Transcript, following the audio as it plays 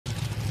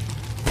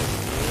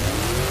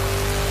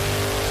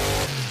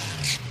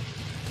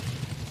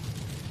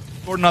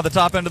Gordon on the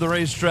top end of the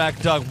racetrack.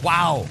 Doug,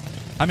 wow.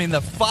 I mean, the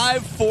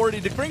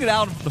 540, to bring it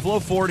out of the low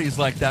 40s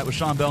like that with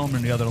Sean Bellman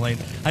in the other lane.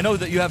 I know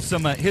that you have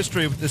some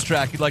history with this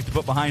track you'd like to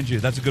put behind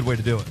you. That's a good way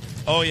to do it.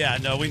 Oh, yeah.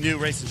 No, we knew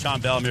racing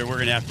Sean Bellman, we're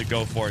going to have to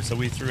go for it. So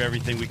we threw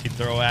everything we could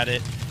throw at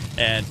it.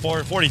 And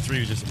 43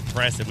 was just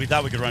impressive. We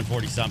thought we could run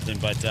 40-something.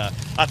 But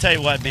I'll tell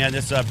you what, man,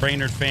 this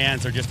Brainerd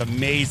fans are just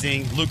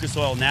amazing. Lucas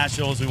Oil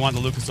Nationals, we wanted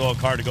the Lucas Oil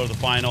car to go to the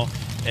final.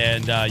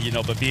 And,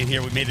 but being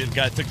here, we made it,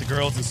 took the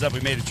girls and stuff. We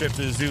made a trip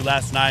to the zoo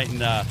last night, and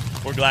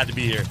we're glad to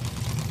be here.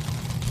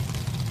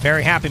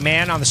 Very happy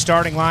man on the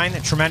starting line. A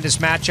tremendous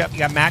matchup. You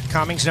got Matt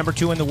Cummings, number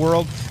 2 in the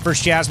world,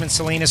 versus Jasmine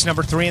Salinas,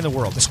 number 3 in the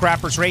world. The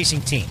Scrappers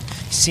Racing Team.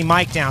 You see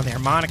Mike down there.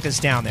 Monica's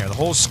down there. The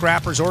whole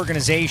Scrappers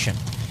organization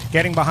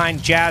getting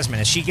behind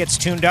Jasmine as she gets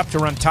tuned up to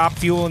run Top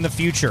Fuel in the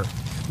future.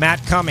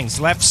 Matt Cummings,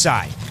 left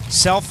side.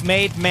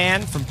 Self-made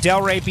man from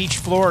Delray Beach,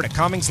 Florida.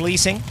 Cummings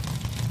Leasing.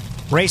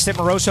 Raced at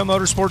Moroso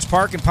Motorsports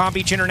Park and Palm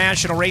Beach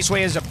International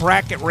Raceway as a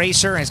bracket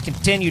racer. Has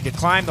continued to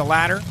climb the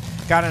ladder.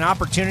 Got an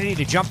opportunity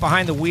to jump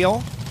behind the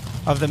wheel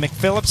of the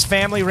McPhillips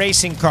family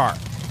racing car.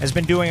 Has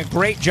been doing a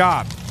great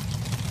job.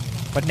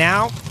 But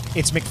now,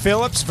 it's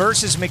McPhillips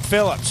versus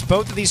McPhillips.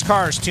 Both of these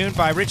cars tuned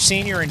by Rich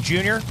Sr. and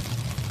Jr.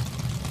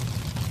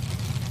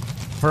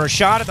 for a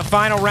shot at the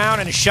final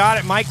round and a shot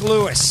at Mike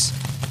Lewis.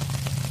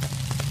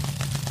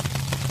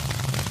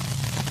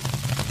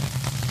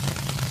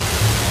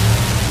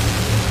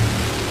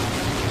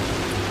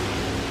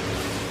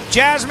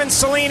 Jasmine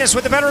Salinas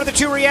with the better of the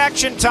 2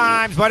 reaction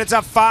times, but it's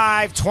a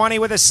 5:20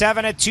 with a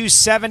 7 at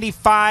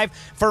 2:75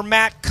 for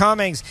Matt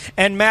Cummings.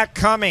 And Matt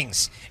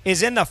Cummings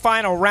is in the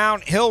final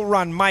round. He'll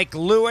run Mike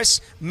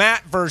Lewis.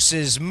 Matt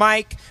versus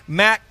Mike.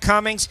 Matt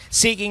Cummings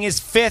seeking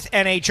his 5th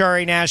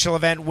NHRA National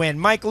Event win.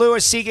 Mike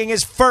Lewis seeking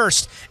his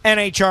 1st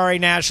NHRA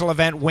National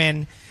Event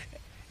win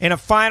in a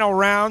final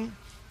round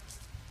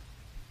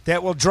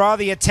that will draw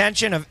the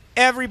attention of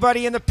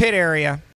everybody in the pit area.